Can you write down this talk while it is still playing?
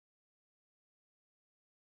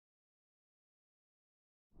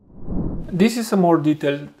This is a more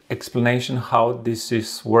detailed explanation how this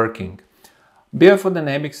is working.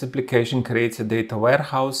 BI4Dynamics application creates a data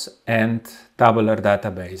warehouse and tabular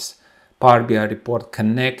database. Power BI report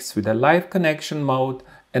connects with a live connection mode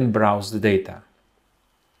and browse the data.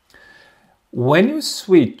 When you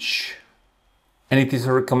switch, and it is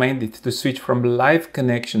recommended to switch from live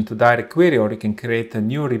connection to direct query, or you can create a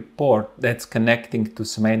new report that's connecting to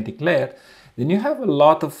semantic layer, then you have a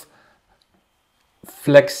lot of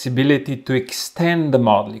flexibility to extend the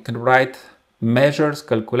model. You can write measures,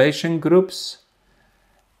 calculation groups,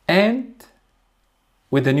 and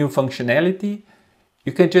with the new functionality,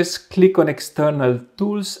 you can just click on external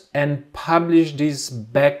tools and publish this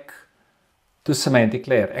back to semantic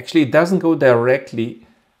layer. Actually, it doesn't go directly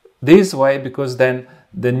this way because then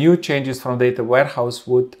the new changes from data warehouse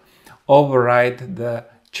would override the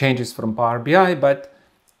changes from Power BI, but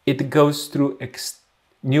it goes through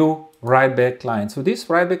new Writeback client. So this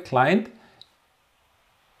Writeback client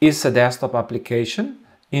is a desktop application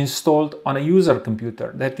installed on a user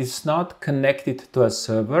computer that is not connected to a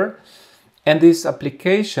server, and this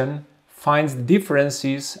application finds the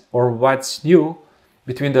differences or what's new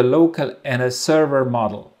between the local and a server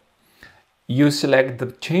model. You select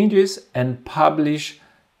the changes and publish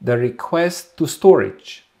the request to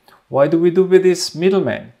storage. Why do we do with this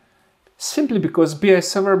middleman? Simply because BI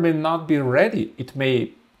server may not be ready. It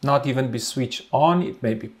may not even be switched on. It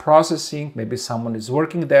may be processing. Maybe someone is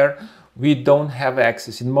working there. We don't have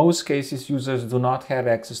access. In most cases, users do not have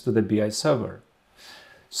access to the BI server.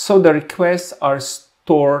 So the requests are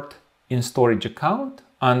stored in storage account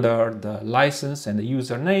under the license and the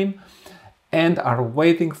username and are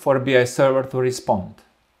waiting for BI server to respond.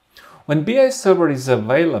 When BI server is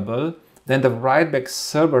available, then the Writeback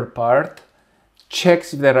server part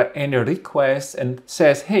checks if there are any requests and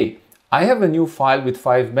says, hey, I have a new file with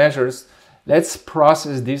 5 measures. Let's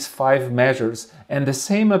process these 5 measures. And the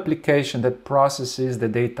same application that processes the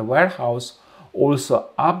data warehouse also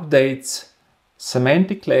updates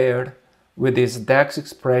semantic layer with this DAX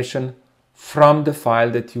expression from the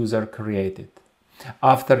file that user created.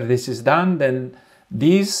 After this is done, then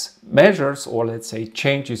these measures, or let's say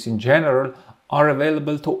changes in general, are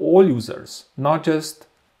available to all users, not just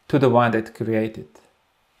to the one that created.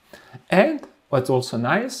 And what's also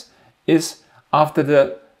nice is after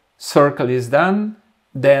the circle is done,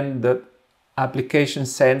 then the application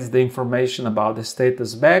sends the information about the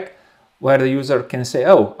status back, where the user can say,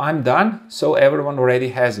 oh, I'm done, so everyone already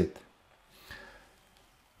has it.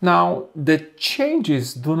 Now, the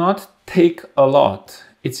changes do not take a lot.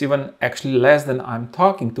 It's even actually less than I'm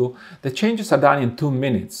talking to. The changes are done in 2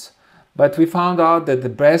 minutes. But we found out that the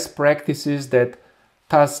best practice is that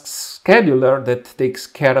task scheduler that takes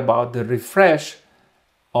care about the refresh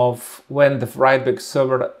of when the Writeback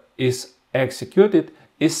server is executed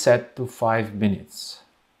is set to 5 minutes.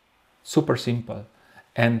 Super simple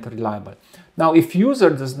and reliable. Now, if user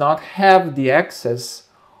does not have the access,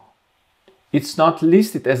 it's not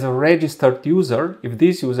listed as a registered user. If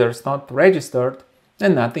this user is not registered,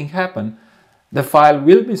 then nothing happened. The file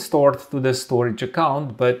will be stored to the storage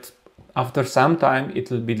account, but after some time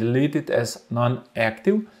it will be deleted as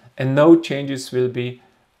non-active and no changes will be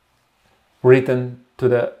written to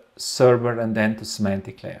the server and then to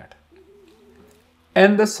semantic layer.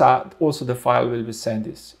 And also the file will be sent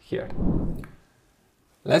here.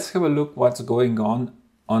 Let's have a look what's going on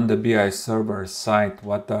the BI server side.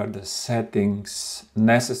 What are the settings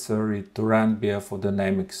necessary to run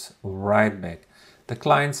BI4Dynamics Writeback? The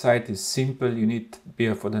client side is simple. You need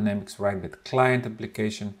BI4Dynamics Writeback client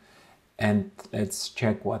application. And let's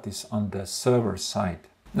check what is on the server side.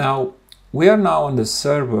 Now, we are now on the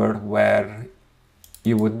server where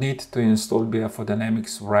you would need to install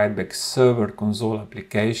BI4Dynamics Writeback server console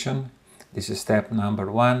application. This is step number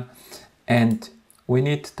 1. And we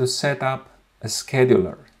need to set up a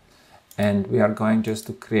scheduler. And we are going just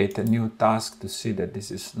to create a new task to see that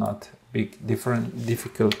this is not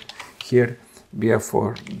difficult here.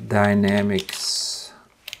 BI4Dynamics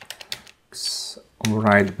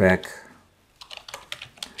Writeback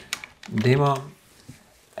demo,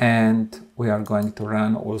 and we are going to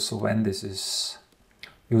run also when this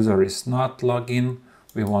user is not logged in.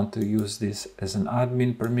 We want to use this as an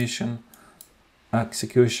admin permission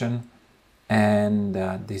execution, and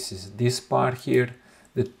this is this part here.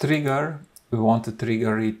 The trigger, we want to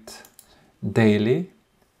trigger it daily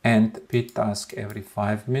and repeat task every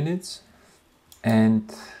 5 minutes,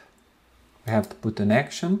 and we have to put an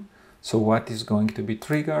action. So what is going to be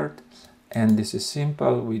triggered? And this is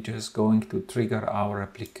simple. We're just going to trigger our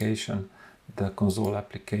application, the console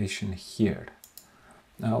application here.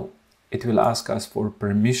 Now it will ask us for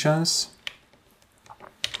permissions.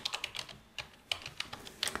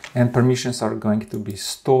 and permissions are going to be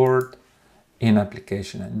stored in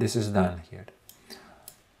application, and this is done here.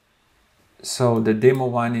 So the demo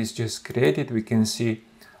one is just created. We can see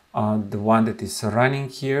the one that is running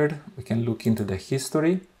here. We can look into the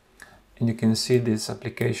history, and you can see this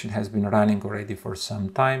application has been running already for some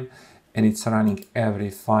time, and it's running every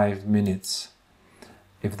 5 minutes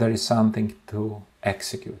if there is something to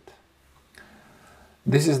execute.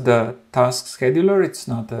 This is the task scheduler. It's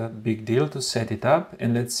not a big deal to set it up,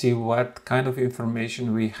 and let's see what kind of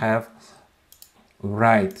information we have.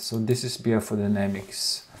 Right, so this is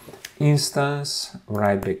BI4Dynamics instance,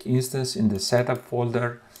 writeback instance. In the setup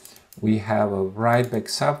folder, we have a writeback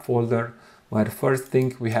subfolder where first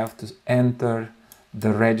thing we have to enter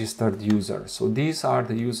the registered user. So these are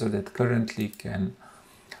the users that currently can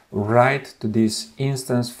write to this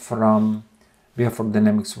instance from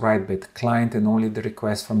BI4Dynamics Writeback client, and only the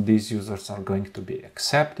requests from these users are going to be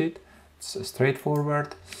accepted. It's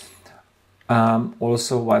straightforward.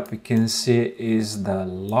 Also, what we can see is the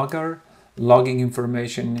logging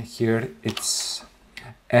information here. It's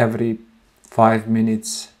every 5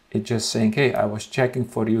 minutes. It's just saying, hey, I was checking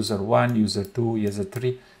for user 1, user 2, user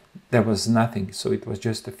 3. There was nothing. So it was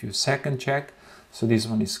just a few second check. So this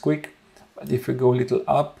one is quick. But if we go a little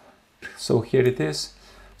up, so here it is.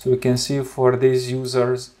 So we can see for these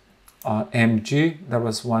users, MG, there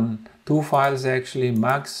was 2 files actually,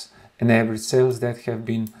 max and average sales that have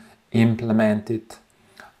been implemented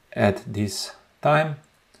at this time.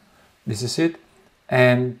 This is it.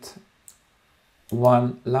 And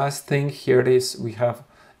one last thing here is we have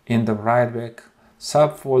in the writeback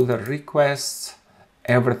subfolder requests,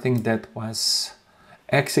 everything that was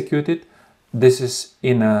executed. This is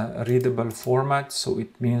in a readable format, so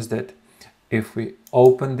it means that if we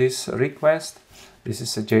open this request, this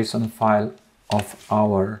is a JSON file of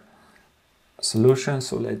our solution.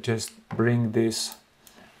 So let's just bring this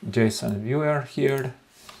JSON viewer here,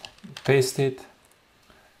 paste it,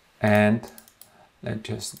 and let's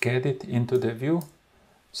just get it into the view.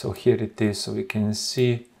 So here it is. So we can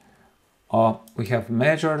see we have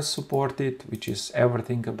measures supported, which is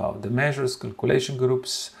everything about the measures, calculation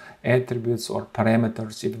groups, attributes or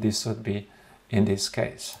parameters, if this would be in this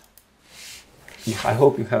case. I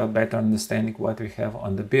hope you have a better understanding what we have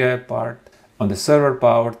on the BI part, on the server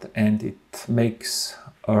part, and it makes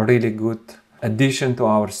a really good addition to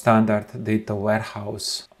our standard data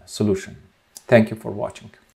warehouse solution. Thank you for watching.